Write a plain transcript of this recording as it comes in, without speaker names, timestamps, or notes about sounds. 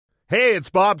Hey, it's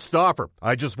Bob Stauffer.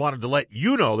 I just wanted to let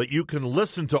you know that you can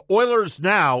listen to Oilers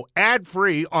Now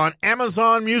ad-free on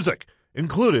Amazon Music,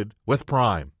 included with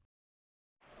Prime.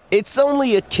 It's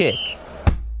only a kick,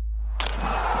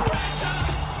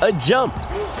 a jump,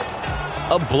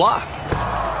 a block.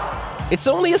 It's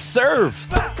only a serve.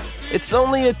 It's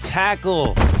only a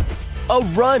tackle, a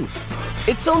run.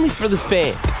 It's only for the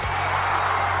fans.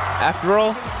 After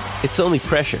all, it's only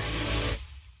pressure.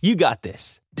 You got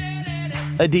this.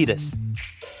 Adidas.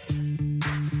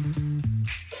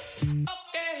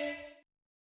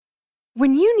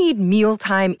 When you need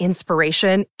mealtime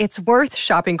inspiration, it's worth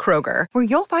shopping Kroger, where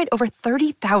you'll find over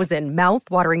 30,000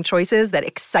 mouth-watering choices that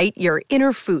excite your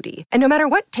inner foodie. And no matter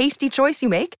what tasty choice you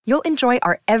make, you'll enjoy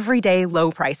our everyday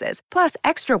low prices, plus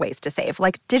extra ways to save,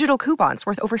 like digital coupons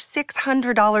worth over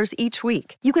 $600 each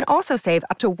week. You can also save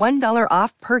up to $1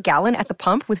 off per gallon at the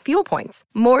pump with fuel points.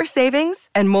 More savings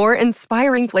and more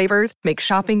inspiring flavors make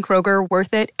shopping Kroger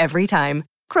worth it every time.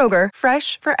 Kroger,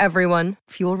 fresh for everyone.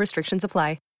 Fuel restrictions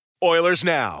apply. Oilers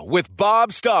Now with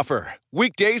Bob Stauffer.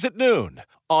 Weekdays at noon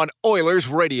on Oilers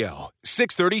Radio,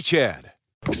 630 CHED.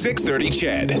 630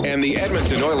 CHED and the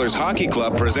Edmonton Oilers Hockey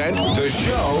Club present the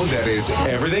show that is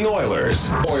everything Oilers.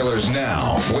 Oilers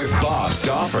Now with Bob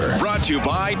Stauffer. Brought to you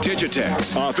by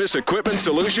Digitex. Office Equipment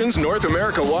Solutions North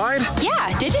America wide?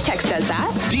 Yeah, Digitex does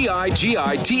that.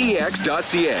 Digitex.ca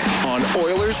on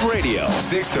Oilers Radio,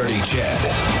 630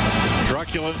 CHED.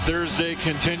 Truculent Thursday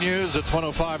continues. It's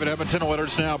 105 at Edmonton.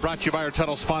 Oilers Now brought to you by our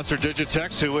title sponsor,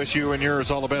 Digitex, who wish you and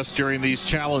yours all the best during these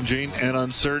challenging and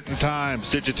uncertain times.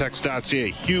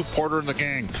 Digitex.ca. Hugh Porter and the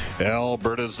gang.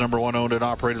 Alberta's number one owned and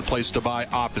operated place to buy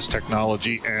office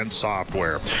technology and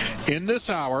software. In this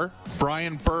hour,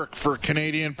 Brian Burke for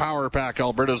Canadian Power Pack,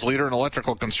 Alberta's leader in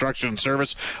electrical construction and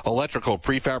service, electrical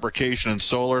prefabrication and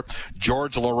solar.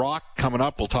 George Larocque coming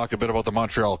up. We'll talk a bit about the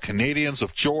Montreal Canadiens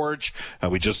with George.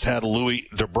 We just had Louis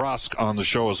DeBrusque on the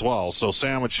show as well. So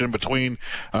sandwiched in between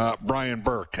Brian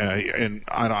Burke. And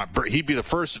he'd be the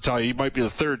first to tell you he might be the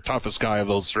third toughest guy of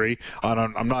those three.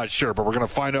 I'm not sure, but we're going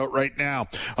to find out right now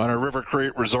on our River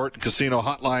Crate Resort and Casino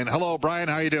hotline. Hello, Brian.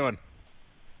 How you doing?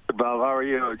 Bob, how are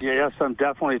you? Yes, I'm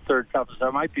definitely third toughest. I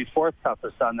might be fourth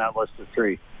toughest on that list of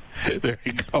three. There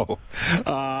you go.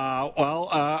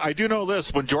 I do know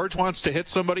this. When George wants to hit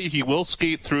somebody, he will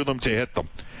skate through them to hit them.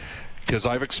 Because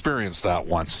I've experienced that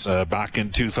once back in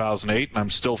 2008, and I'm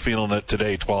still feeling it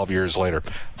today, 12 years later.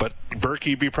 But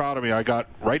Berkey, be proud of me. I got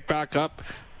right back up,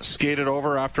 skated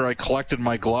over after I collected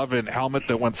my glove and helmet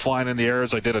that went flying in the air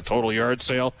as I did a total yard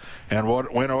sale, and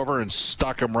went over and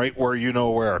stuck him right where you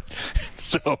know where.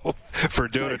 So, for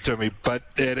doing it to me. But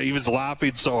he was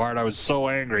laughing so hard. I was so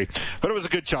angry. But it was a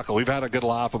good chuckle. We've had a good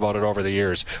laugh about it over the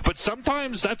years. But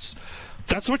sometimes that's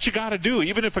what you got to do.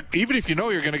 Even if you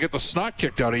know you're going to get the snot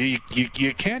kicked out of you,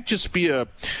 you can't just be in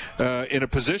a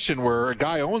position where a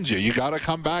guy owns you. You got to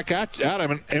come back at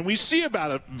him, and we see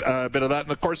about a bit of that in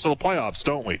the course of the playoffs,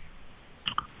 don't we?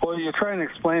 Well, you try and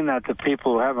explain that to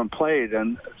people who haven't played,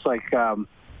 and it's like,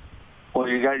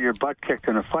 you got your butt kicked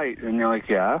in a fight, and you're like,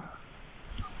 yeah.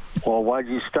 Well, why'd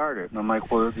you start it? And I'm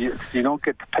like, well, you don't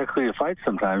get to pick who you fight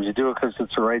sometimes. You do it because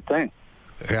it's the right thing.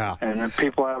 Yeah. And then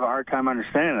people have a hard time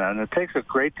understanding that. And it takes a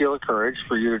great deal of courage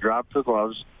for you to drop the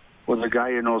gloves with a guy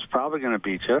you know is probably going to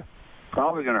beat you,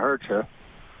 probably going to hurt you,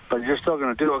 but you're still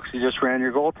going to do it because you just ran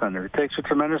your goaltender. It takes a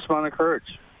tremendous amount of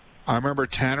courage. I remember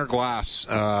Tanner Glass.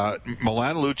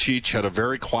 Milan Lucic had a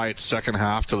very quiet second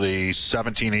half to the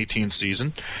 17-18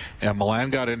 season, and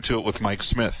Milan got into it with Mike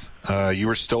Smith. You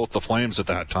were still with the Flames at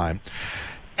that time.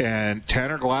 And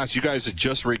Tanner Glass, you guys had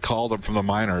just recalled him from the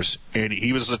minors, and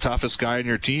he was the toughest guy on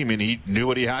your team, and he knew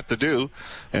what he had to do,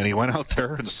 and he went out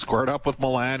there and squared up with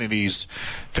Milan, and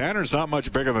Tanner's not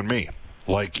much bigger than me.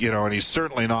 And he's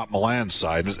certainly not Milan's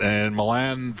side, and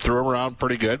Milan threw him around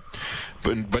pretty good,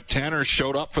 but Tanner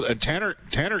showed up and Tanner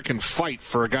can fight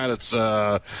for a guy that's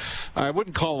I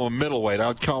wouldn't call him a middleweight, I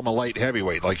would call him a light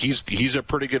heavyweight. Like he's a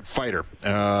pretty good fighter,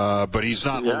 but he's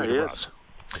not Louis DeBrusque.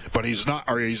 But he's not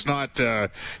Milan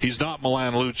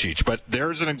Lucic. But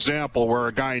there's an example where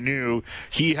a guy knew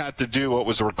he had to do what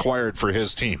was required for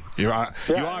his team. You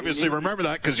obviously remember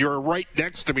that because you were right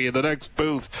next to me in the next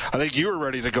booth. I think you were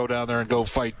ready to go down there and go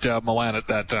fight Milan at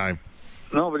that time.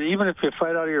 No, but even if you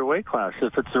fight out of your weight class,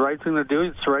 if it's the right thing to do,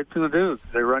 it's the right thing to do.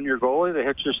 They run your goalie, they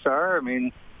hit your star. I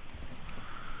mean,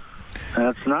 and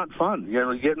it's not fun.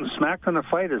 Getting smacked in a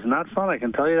fight is not fun. I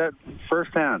can tell you that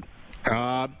firsthand.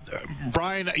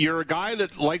 Brian, you're a guy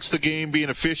that likes the game being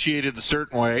officiated a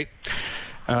certain way.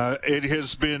 It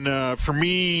has been, for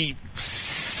me,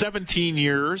 17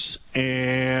 years,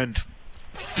 and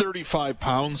 35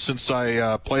 pounds since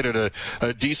I played at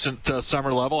a decent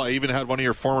summer level. I even had one of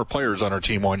your former players on our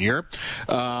team one year.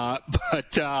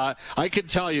 But I can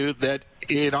tell you that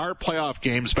in our playoff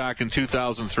games back in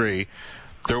 2003,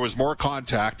 there was more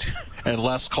contact and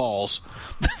less calls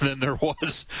than there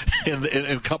was in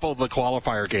a couple of the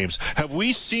qualifier games. Have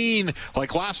we seen,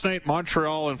 like last night,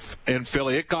 Montreal and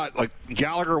Philly, it got, like,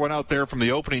 Gallagher went out there from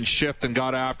the opening shift and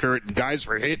got after it, and guys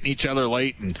were hitting each other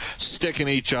late and sticking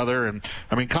each other. And,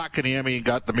 I mean, Kotkaniemi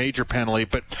got the major penalty,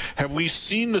 but have we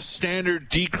seen the standard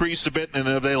decrease a bit, and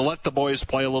have they let the boys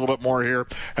play a little bit more here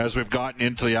as we've gotten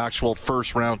into the actual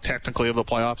first round, technically, of the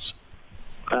playoffs?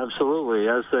 Absolutely,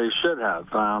 as they should have.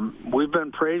 We've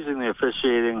been praising the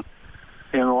officiating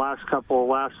in the last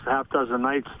half dozen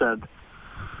nights that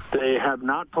they have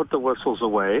not put the whistles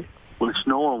away, which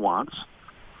no one wants,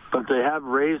 but they have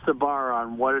raised the bar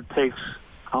on what it takes,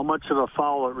 how much of a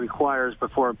foul it requires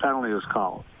before a penalty is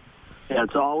called. Yeah,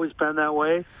 it's always been that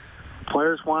way.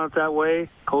 Players want it that way.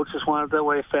 Coaches want it that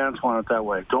way. Fans want it that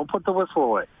way. Don't put the whistle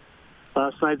away.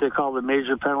 Last night they called a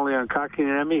major penalty on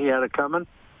Kotkaniemi. He had it coming.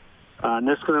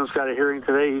 Niskanen's got a hearing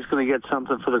today. He's going to get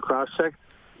something for the cross-check.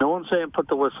 No one's saying put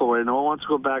the whistle away. No one wants to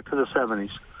go back to the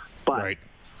 70s. But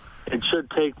it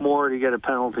should take more to get a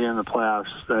penalty in the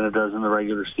playoffs than it does in the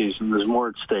regular season. There's more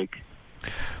at stake.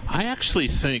 I actually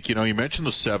think, you mentioned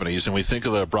the 70s, and we think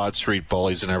of the Broad Street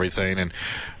Bullies and everything,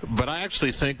 but I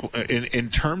actually think in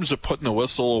terms of putting the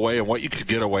whistle away and what you could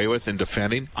get away with in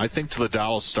defending, I think to the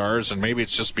Dallas Stars, and maybe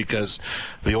it's just because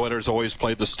the Oilers always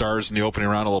played the Stars in the opening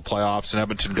round of the playoffs, and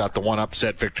Edmonton got the one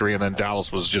upset victory, and then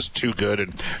Dallas was just too good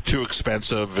and too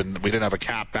expensive, and we didn't have a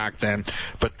cap back then.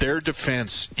 But their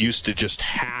defense used to just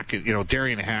hack it.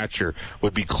 Darian Hatcher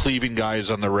would be cleaving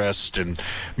guys on the wrist, and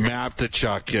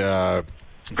Mavtichuk,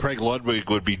 Craig Ludwig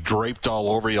would be draped all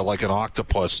over you like an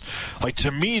octopus. Like,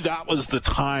 to me, that was the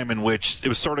time in which it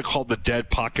was sort of called the dead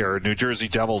puck era. New Jersey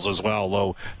Devils as well,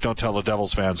 though don't tell the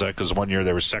Devils fans that, because one year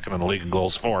they were second in the league in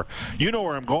goals for. You know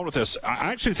where I'm going with this.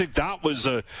 I actually think that was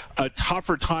a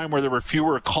tougher time where there were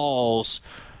fewer calls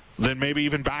than maybe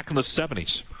even back in the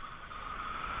 70s.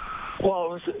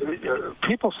 Well,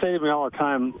 people say to me all the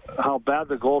time how bad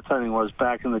the goaltending was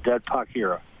back in the dead puck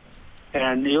era.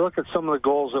 And you look at some of the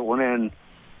goals that went in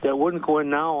that wouldn't go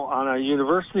in now on a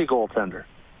university goaltender,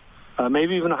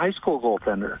 maybe even a high school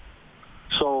goaltender.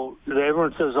 So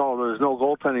everyone says, oh, there's no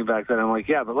goaltending back then. I'm like,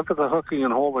 yeah, but look at the hooking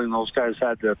and holding those guys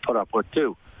had to put up with,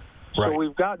 too. Right. So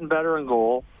we've gotten better in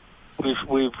goal.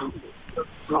 We've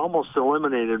almost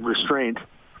eliminated restraint.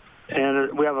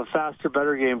 And we have a faster,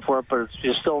 better game for it, but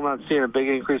you're still not seeing a big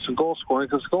increase in goal scoring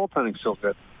because goaltending's still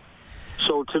good.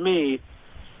 So to me,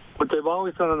 what they've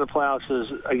always done in the playoffs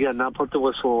is, again, not put the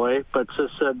whistle away, but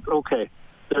just said, okay,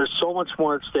 there's so much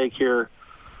more at stake here.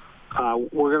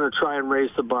 We're going to try and raise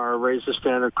the bar, raise the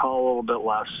standard, call a little bit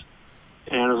less.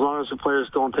 And as long as the players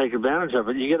don't take advantage of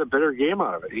it, you get a better game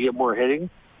out of it. You get more hitting.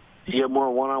 You get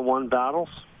more one-on-one battles.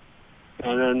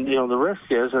 And then, the risk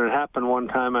is, and it happened one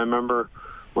time, I remember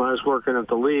when I was working at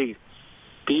the league,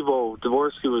 Bibo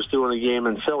Dvorsky was doing a game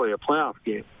in Philly, a playoff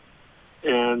game.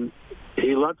 And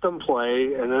he let them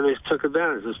play, and then they took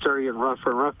advantage. It started getting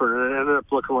rougher and rougher, and it ended up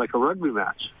looking like a rugby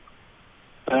match.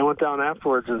 And I went down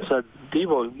afterwards and said,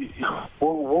 Debo,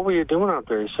 what were you doing out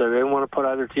there? He said, they didn't want to put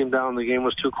either team down. The game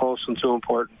was too close and too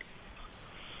important.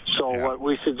 So what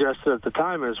we suggested at the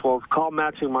time is, well, call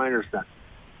matching minors then,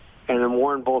 and then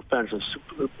warn both benches.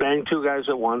 Bang two guys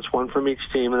at once, one from each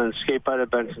team, and then skate by the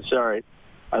bench and say, all right,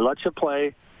 I let you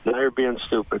play. Now you're being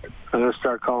stupid. I'm going to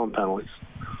start calling penalties.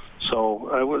 So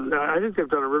I think they've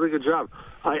done a really good job.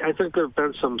 I think there have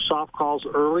been some soft calls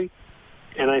early,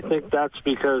 and I think that's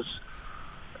because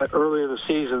early in the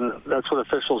season, that's what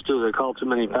officials do. They call too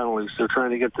many penalties. They're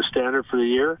trying to get the standard for the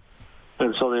year,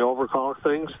 and so they overcall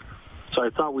things. So I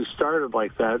thought we started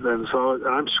like that, and so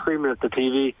I'm screaming at the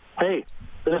TV, hey,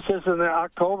 this isn't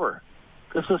October.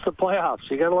 This is the playoffs.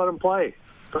 You got to let them play.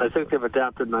 But I think they've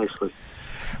adapted nicely.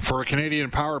 For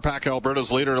Canadian Power Pack, Alberta's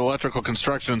leader in electrical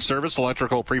construction and service,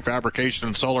 electrical prefabrication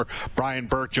and solar, Brian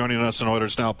Burke joining us in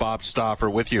Oilers Now. Bob Stauffer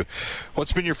with you.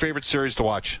 What's been your favorite series to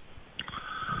watch?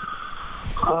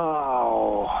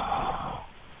 Oh,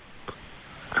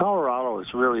 Colorado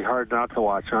is really hard not to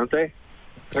watch, aren't they?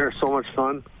 They're so much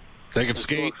fun. They can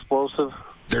skate. So explosive.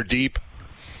 They're deep.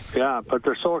 Yeah, but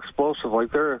they're so explosive.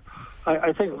 Like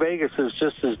I think Vegas is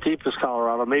just as deep as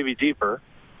Colorado, maybe deeper.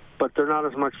 But they're not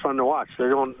as much fun to watch. They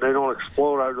don't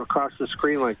explode out across the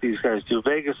screen like these guys do.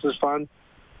 Vegas is fun.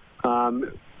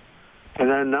 And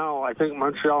then now I think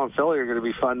Montreal and Philly are going to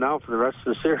be fun now for the rest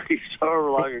of the series,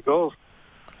 however long it goes.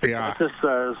 Yeah.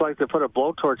 It's like they put a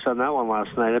blowtorch on that one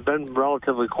last night. It's been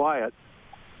relatively quiet.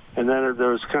 And then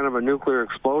there was kind of a nuclear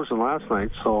explosion last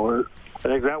night. So I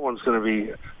think that one's going to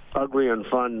be ugly and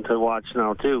fun to watch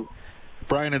now, too.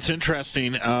 Brian, it's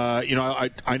interesting.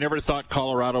 I never thought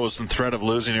Colorado was in threat of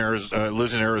losing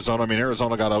Arizona. I mean,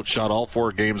 Arizona got outshot all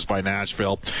 4 games by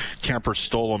Nashville. Kemper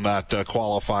stole them that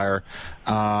qualifier.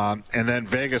 And then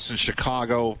Vegas and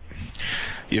Chicago,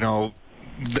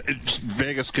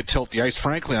 Vegas could tilt the ice.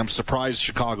 Frankly, I'm surprised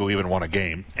Chicago even won a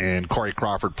game, and Corey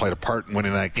Crawford played a part in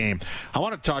winning that game. I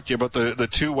want to talk to you about the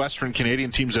 2 Western Canadian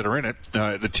teams that are in it.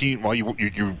 The team, well,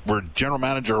 you were general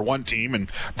manager of one team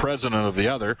and president of the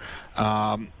other.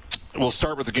 We'll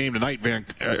start with the game tonight,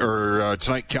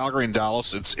 tonight, Calgary and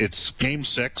Dallas. It's Game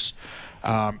 6.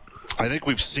 I think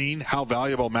we've seen how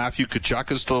valuable Matthew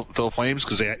Tkachuk is to the Flames,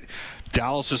 because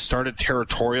Dallas has started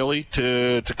territorially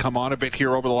to come on a bit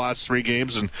here over the last 3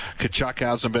 games, and Tkachuk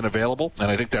hasn't been available, and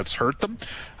I think that's hurt them.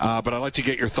 But I'd like to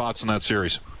get your thoughts on that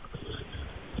series.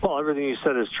 Well, everything you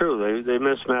said is true. They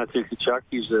miss Matthew Tkachuk.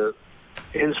 He's an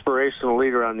inspirational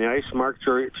leader on the ice. Mark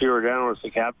Giordano is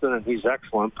the captain, and he's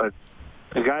excellent. But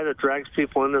the guy that drags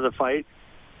people into the fight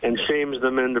and shames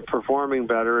them into performing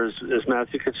better is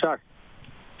Matthew Tkachuk.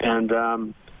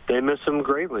 And they miss him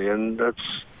greatly, and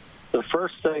that's the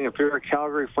first thing. If you're a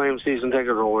Calgary Flames season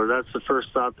ticket holder, that's the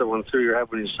first thought that went through your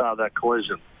head when you saw that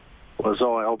collision was,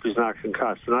 I hope he's not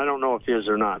concussed. And I don't know if he is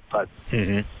or not, but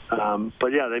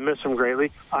but yeah, they miss him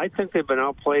greatly. I think they've been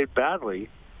outplayed badly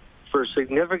for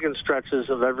significant stretches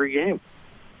of every game.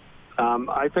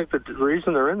 I think that the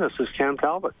reason they're in this is Cam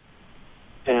Talbot.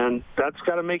 And that's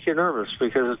got to make you nervous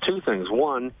because of 2 things.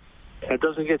 One, it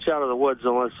doesn't get you out of the woods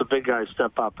unless the big guys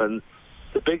step up. And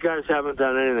the big guys haven't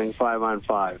done anything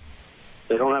 5-on-5.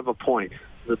 They don't have a point.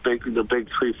 The big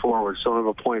 3 forwards don't have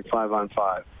a point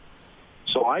 5-on-5.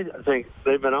 So I think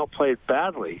they've been outplayed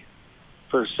badly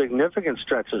for significant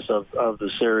stretches of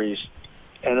the series.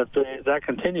 And if that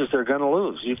continues, they're going to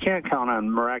lose. You can't count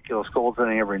on miraculous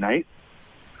goaltending every night.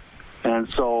 And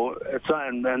so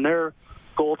and their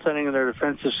goaltending and their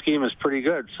defensive scheme is pretty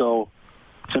good. So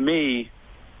to me,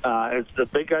 the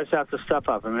big guys have to step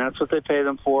up. I mean, that's what they pay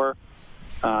them for.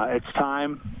 It's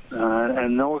time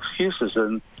and no excuses.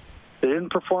 And they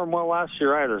didn't perform well last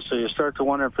year either, so you start to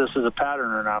wonder if this is a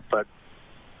pattern or not. But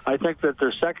I think that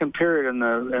their second period in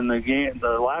the game,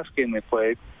 the last game they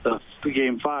played, the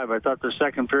Game 5, I thought their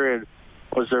second period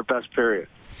was their best period.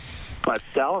 But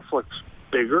Dallas looks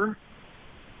bigger,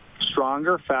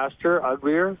 stronger, faster,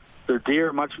 uglier. Their D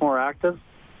are much more active.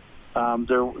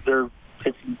 They're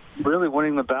really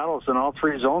winning the battles in all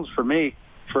 3 zones for me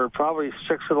for probably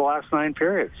 6 of the last 9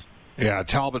 periods. Yeah,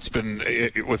 Talbot's been,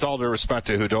 with all due respect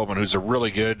to Hudobin, who's a really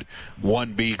good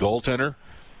 1B goaltender.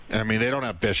 I mean, they don't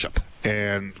have Bishop,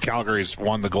 and Calgary's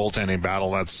won the goaltending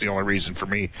battle. That's the only reason for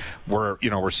me.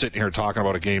 We're sitting here talking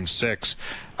about a Game 6.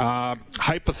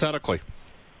 Hypothetically,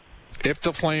 if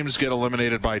the Flames get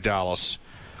eliminated by Dallas,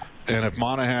 and if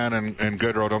Monahan and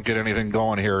Goodrow don't get anything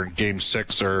going here in Game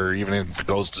 6, or even if it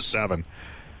goes to 7,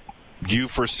 do you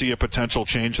foresee a potential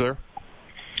change there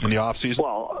in the offseason?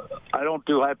 Well, I don't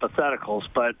do hypotheticals,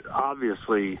 but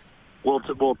obviously we'll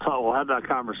have that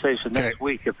conversation next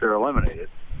week if they're eliminated.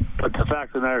 But the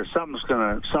fact of the matter is something's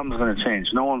gonna change.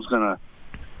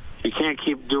 You can't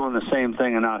keep doing the same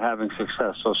thing and not having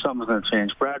success. So something's gonna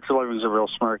change. Brad Treliving's a real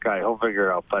smart guy. He'll figure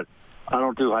it out. But I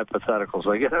don't do hypotheticals.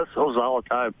 I get those all the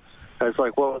time. It's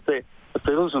like, well, if they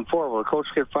lose in 4, will the coach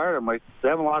get fired? I'm like, they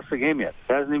haven't lost the game yet.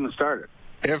 It hasn't even started.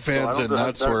 If ends and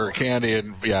nuts were candy,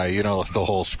 and the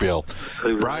whole spiel.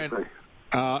 Exactly.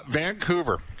 Brian,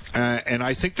 Vancouver, and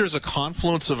I think there's a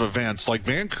confluence of events. Like,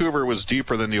 Vancouver was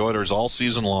deeper than the Oilers all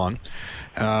season long.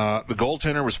 The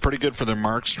goaltender was pretty good for their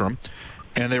Markstrom,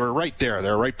 and they were right there.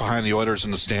 They were right behind the Oilers in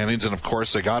the standings, and of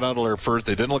course they got out of their first.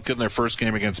 They didn't look good in their first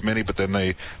game against Minnie, but then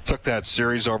they took that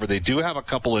series over. They do have a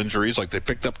couple injuries, like they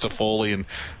picked up Toffoli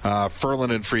and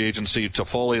Ferland in free agency,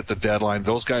 Toffoli at the deadline.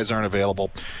 Those guys aren't available.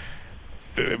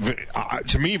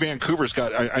 To me, Vancouver's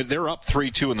got. They're up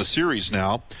 3-2 in the series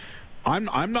now.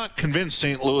 I'm not convinced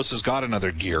St. Louis has got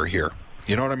another gear here.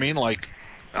 You know what I mean? Like,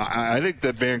 I think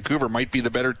that Vancouver might be the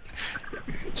better.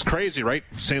 It's crazy, right?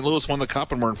 St. Louis won the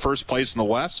Cup and we're in first place in the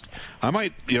West.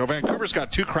 Vancouver's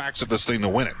got 2 cracks at this thing to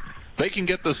win it. They can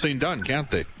get this thing done,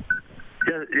 can't they?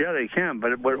 Yeah, they can.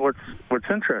 But what's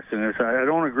interesting is I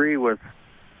don't agree with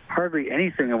hardly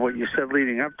anything of what you said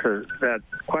leading up to that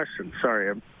question.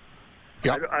 Sorry.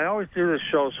 Yep. I always do this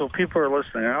show, so people are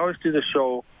listening. I always do the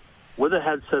show with a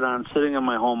headset on, sitting in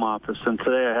my home office, and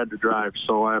today I had to drive,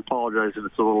 so I apologize if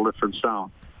it's a little different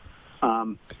sound.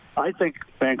 I think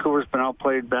Vancouver's been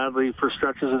outplayed badly for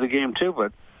stretches of the game, too,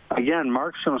 but again,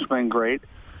 Markstrom's been great,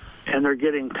 and they're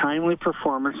getting timely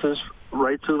performances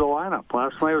right through the lineup.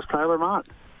 Last night was Tyler Mott.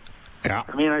 Yeah.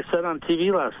 I mean, I said on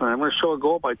TV last night, I'm going to show a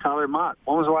goal by Tyler Mott.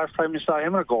 When was the last time you saw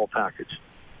him in a goal package?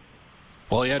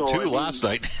 Well, he had two last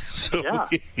night. So yeah.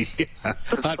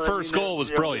 That first goal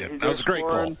was brilliant. That was a great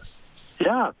goal.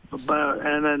 Yeah,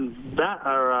 and then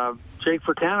Jake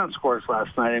Virtanen scores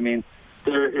last night. I mean,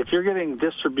 if you're getting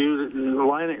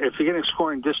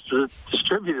scoring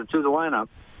distributed through the lineup,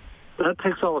 that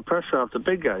takes all the pressure off the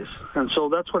big guys. And so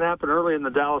that's what happened early in the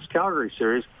Dallas-Calgary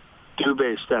series.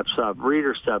 Dubé steps up,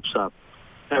 Reeder steps up.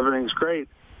 Everything's great.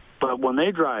 But when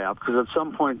they dry up, because at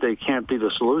some point they can't be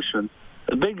the solution,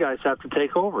 the big guys have to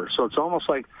take over. So it's almost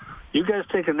like you guys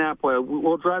take a nap while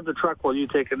we'll drive the truck while you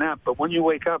take a nap. But when you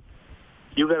wake up,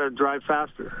 you got to drive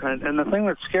faster. And the thing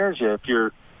that scares you,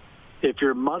 if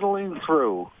you're muddling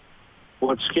through,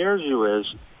 what scares you is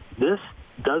this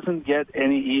doesn't get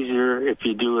any easier if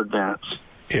you do advance.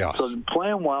 Yes. So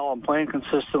playing well and playing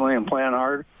consistently and playing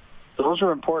hard, those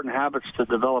are important habits to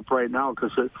develop right now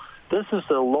because this is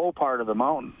the low part of the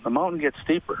mountain. The mountain gets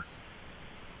steeper.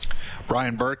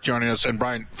 Brian Burke joining us. And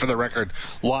Brian, for the record,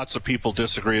 lots of people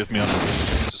disagree with me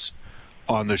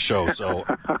on the show. So,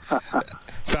 in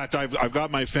fact, I've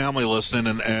got my family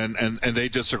listening, and they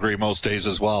disagree most days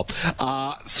as well.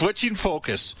 Switching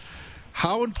focus,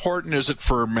 how important is it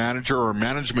for a manager or a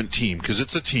management team, because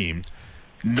it's a team,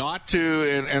 not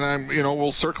to, and I'm,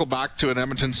 we'll circle back to an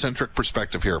Edmonton-centric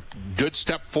perspective here. Good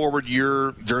step forward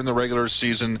year during the regular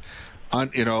season,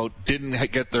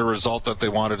 didn't get the result that they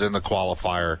wanted in the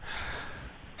qualifier.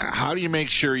 How do you make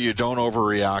sure you don't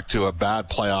overreact to a bad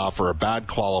playoff or a bad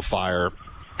qualifier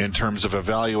in terms of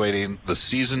evaluating the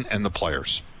season and the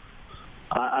players?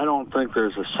 I don't think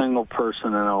there's a single person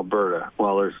in Alberta.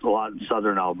 Well, there's a lot in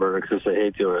southern Alberta because they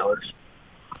hate the Oilers.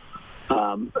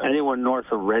 Anyone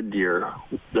north of Red Deer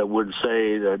that would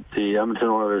say that the Edmonton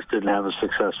Oilers didn't have a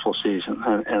successful season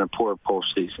and a poor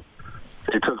postseason.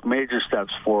 They took major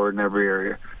steps forward in every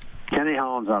area. Kenny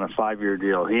Holland's on a 5-year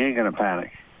deal. He ain't going to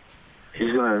panic.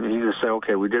 He's going to say,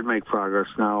 okay, we did make progress.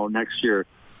 Now, next year,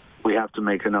 we have to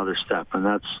make another step. And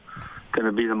that's going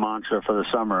to be the mantra for the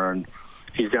summer. And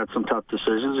he's got some tough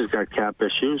decisions. He's got cap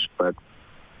issues, but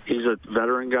he's a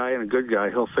veteran guy and a good guy.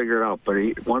 He'll figure it out. But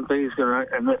one thing he's going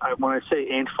to, and when I say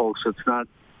ain't folks, it's not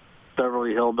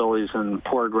Beverly Hillbillies and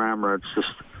poor grammar. It's just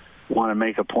want to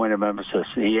make a point of emphasis.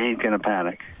 He ain't going to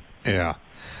panic. Yeah.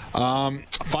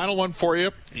 Final one for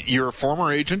you. You're a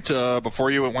former agent before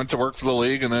you went to work for the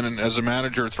league and then as a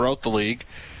manager throughout the league.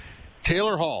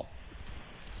 Taylor Hall,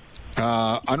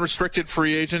 unrestricted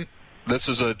free agent. This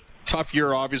is a tough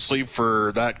year, obviously,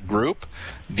 for that group,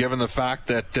 given the fact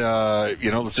that,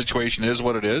 the situation is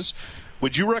what it is.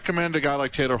 Would you recommend a guy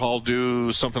like Taylor Hall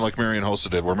do something like Marian Hossa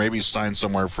did, where maybe he's signed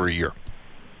somewhere for a year?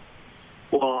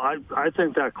 Well, I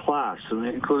think that class,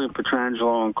 including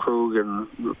Pietrangelo and Krug and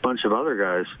a bunch of other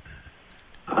guys,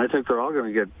 I think they're all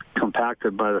going to get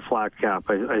compacted by the flat cap.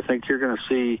 I think you're going to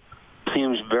see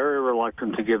teams very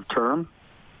reluctant to give term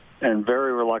and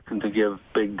very reluctant to give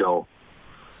big dough.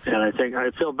 And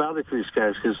I feel badly for these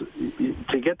guys because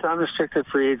to get to unrestricted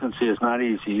free agency is not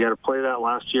easy. You got to play that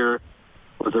last year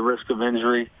with the risk of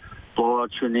injury, blow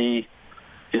out your knee.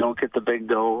 You don't get the big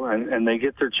dough, and they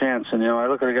get their chance. And, I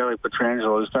look at a guy like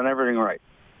Pietrangelo who's done everything right.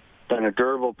 Been a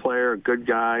durable player, a good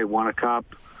guy, won a cup.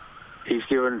 He's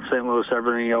given St. Louis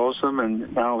everything he owes them,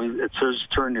 and now it's his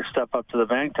turn to step up to the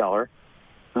bank teller.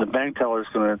 And the bank teller's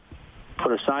going to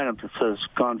put a sign up that says,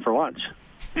 gone for lunch.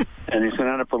 And he's going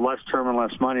to end up with less term and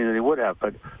less money than he would have.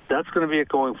 But that's going to be it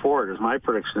going forward, as my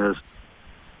prediction is.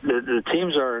 The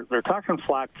teams they're talking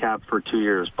flat cap for 2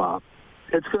 years, Bob.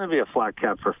 It's going to be a flat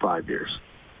cap for 5 years.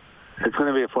 It's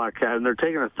going to be a flat cap, and they're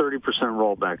taking a 30%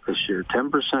 rollback this year,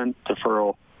 10%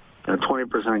 deferral, and a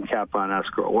 20% cap on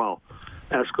escrow. Well,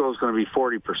 escrow is going to be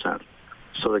 40%.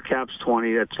 So the cap's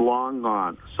 20. It's long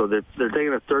gone. So they're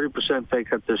taking a 30% pay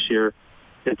cut this year.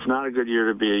 It's not a good year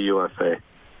to be a UFA.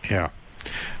 Yeah.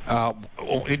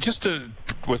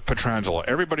 With Pietrangelo,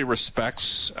 everybody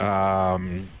respects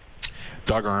Doug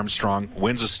Armstrong,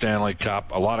 wins a Stanley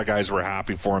Cup. A lot of guys were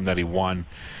happy for him that he won.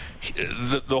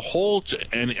 The whole,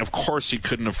 and of course he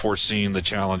couldn't have foreseen the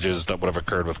challenges that would have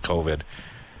occurred with COVID.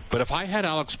 But if I had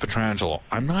Alex Pietrangelo,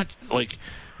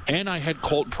 and I had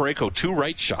Colton Parayko, 2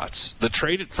 right shots. The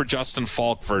trade it for Justin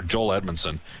Falk for Joel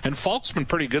Edmondson. And Falk's been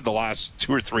pretty good the last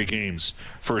 2 or 3 games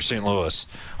for St. Louis.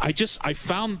 I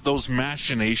found those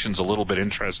machinations a little bit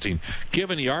interesting,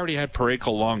 given he already had Parayko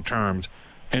long-term,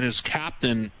 and his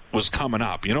captain was coming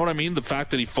up. You know what I mean? The fact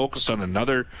that he focused on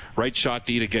another right shot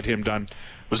D to get him done.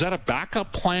 Was that a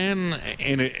backup plan?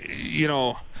 And,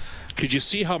 Could you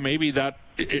see how maybe that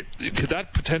could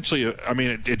that potentially? I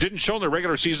mean, it didn't show in the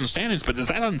regular season standings, but is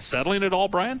that unsettling at all,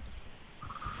 Brian?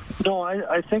 No,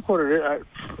 I think what it is.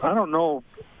 I don't know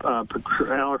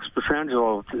Alex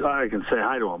Pietrangelo. I can say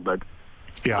hi to him, but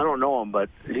I don't know him. But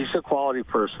he's a quality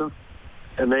person,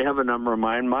 and they have a number of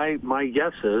mine. My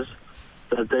guess is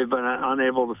that they've been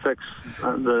unable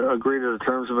to agree to the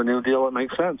terms of a new deal that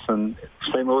makes sense. And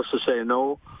St. Louis is saying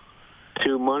no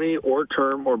to money or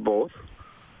term or both,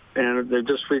 and they've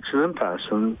just reached an impasse.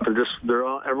 And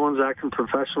everyone's acting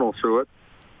professional through it.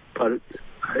 But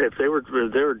if they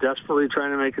were desperately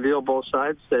trying to make a deal, both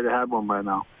sides, they'd have had one by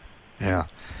now. Yeah,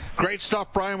 great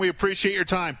stuff, Brian. We appreciate your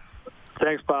time.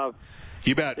 Thanks, Bob.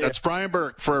 You bet. That's Brian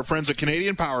Burke for our friends at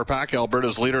Canadian Power Pack,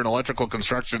 Alberta's leader in electrical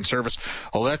construction service,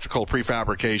 electrical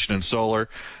prefabrication, and solar.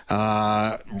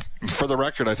 For the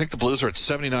record, I think the Blues are at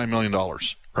 $79 million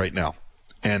right now.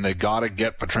 And they got to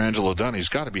get Pietrangelo done. He's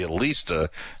got to be at least a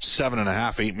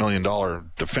 $7.5–8 million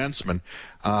defenseman.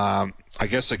 I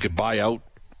guess they could buy out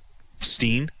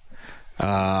Steen,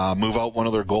 move out one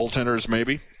of their goaltenders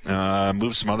maybe.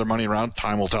 Move some other money around.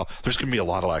 Time will tell. There's going to be a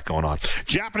lot of that going on.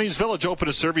 Japanese Village open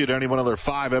to serve you at any one of their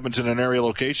 5 Edmonton and area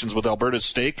locations with Alberta's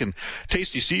steak and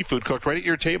tasty seafood cooked right at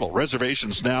your table.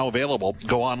 Reservations now available.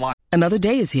 Go online. Another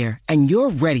day is here, and you're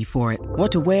ready for it.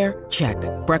 What to wear? Check.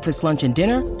 Breakfast, lunch, and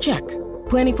dinner? Check.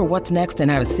 Planning for what's next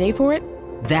and how to save for it?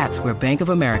 That's where Bank of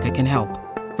America can help.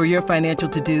 For your financial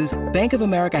to-dos, Bank of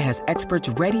America has experts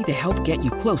ready to help get you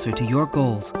closer to your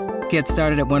goals. Get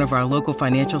started at one of our local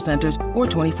financial centers or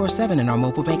 24/7 in our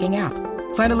mobile banking app.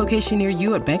 Find a location near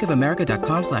you at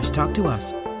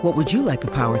bankofamerica.com/talktous. What would you like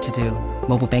the power to do?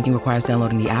 Mobile banking requires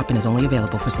downloading the app and is only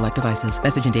available for select devices.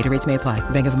 Message and data rates may apply.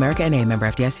 Bank of America N.A., member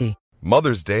FDIC.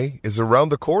 Mother's Day is around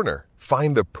the corner.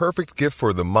 Find the perfect gift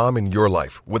for the mom in your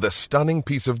life with a stunning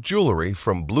piece of jewelry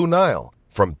from Blue Nile.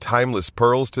 From timeless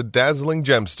pearls to dazzling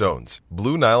gemstones,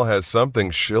 Blue Nile has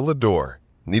something she'll adore.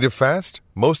 Need it fast?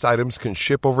 Most items can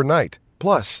ship overnight.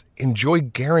 Plus, enjoy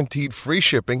guaranteed free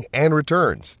shipping and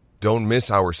returns. Don't miss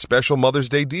our special Mother's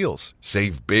Day deals.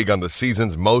 Save big on the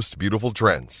season's most beautiful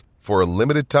trends. For a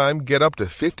limited time, get up to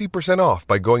 50% off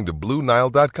by going to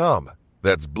BlueNile.com.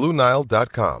 That's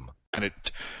BlueNile.com. And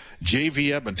at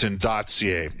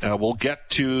jvedmonton.ca. We'll get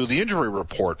to the injury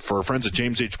report for our friends at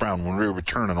James H. Brown when we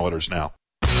return on Oilers Now.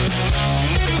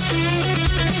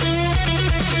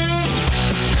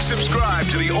 Subscribe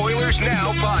to the Oilers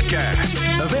Now podcast.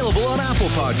 Available on Apple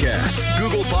Podcasts,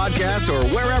 Google Podcasts, or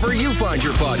wherever you find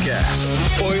your podcasts.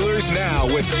 Oilers Now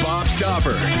with Bob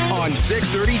Stauffer on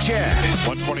 630 CHED.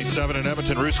 127 in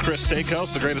Edmonton, Ruth's Chris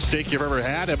Steakhouse, the greatest steak you've ever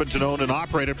had. Edmonton owned and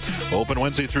operated. Open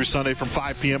Wednesday through Sunday from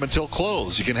 5 p.m. until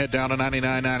close. You can head down to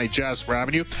 9990 Jasper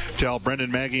Avenue. Tell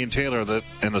Brendan, Maggie, and Taylor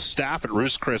and the staff at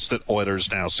Ruth's Chris that Oilers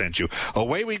Now sent you.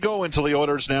 Away we go into the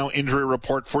Oilers Now injury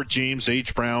report for James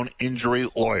H. Brown Injury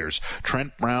Lawyers.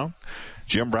 Trent Brown,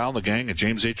 Jim Brown, the gang at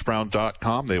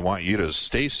jameshbrown.com. They want you to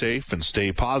stay safe and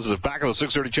stay positive. Back at the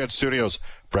 630 CHED Studios,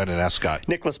 Brendan Escott.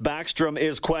 Nicholas Backstrom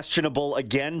is questionable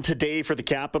again today for the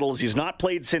Capitals. He's not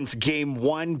played since Game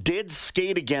 1. Did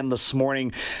skate again this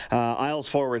morning. Isles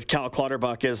forward Cal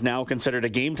Clutterbuck is now considered a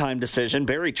game-time decision.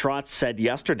 Barry Trotz said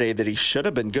yesterday that he should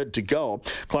have been good to go.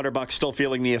 Clutterbuck still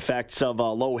feeling the effects of a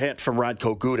low hit from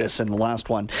Radko Gudas in the last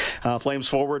one. Flames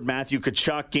forward Matthew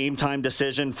Tkachuk, game-time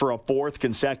decision for a 4th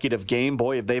consecutive game.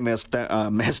 Boy, have they missed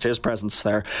his presence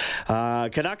there.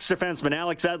 Canucks defenseman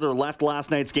Alex Edler left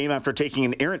last night's game after taking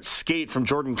an errant skate from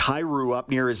Jordan Kyrou up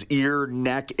near his ear,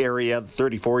 neck area. The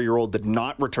 34-year-old did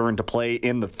not return to play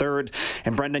in the 3rd.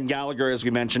 And Brendan Gallagher, as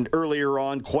we mentioned earlier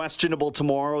on, questionable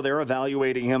tomorrow. They're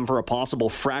evaluating him for a possible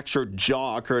fractured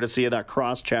jaw, courtesy of that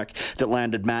cross-check that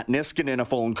landed Matt Niskanen in a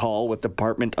phone call with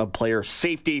Department of Player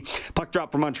Safety. Puck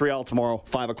drop for Montreal tomorrow,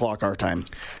 5 o'clock our time.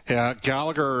 Yeah,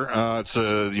 Gallagher,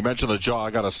 you mentioned the jaw.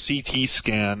 I got a CT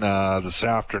scan this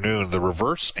afternoon. The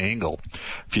reverse angle,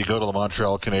 if you go to the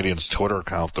Montreal Canadiens Twitter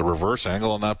account, the reverse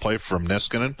angle on that play from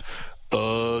Niskanen,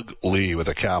 ugly with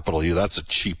a capital U. That's a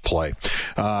cheap play,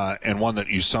 and one that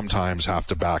you sometimes have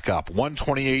to back up.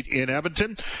 128 in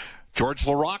Edmonton. George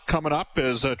Laraque coming up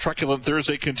as Truculent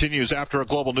Thursday continues after a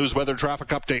Global News weather traffic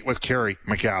update with Carrie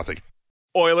McCarthy.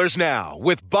 Oilers Now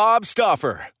with Bob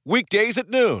Stauffer. Weekdays at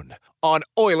noon on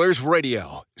Oilers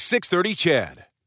Radio, 630 CHED.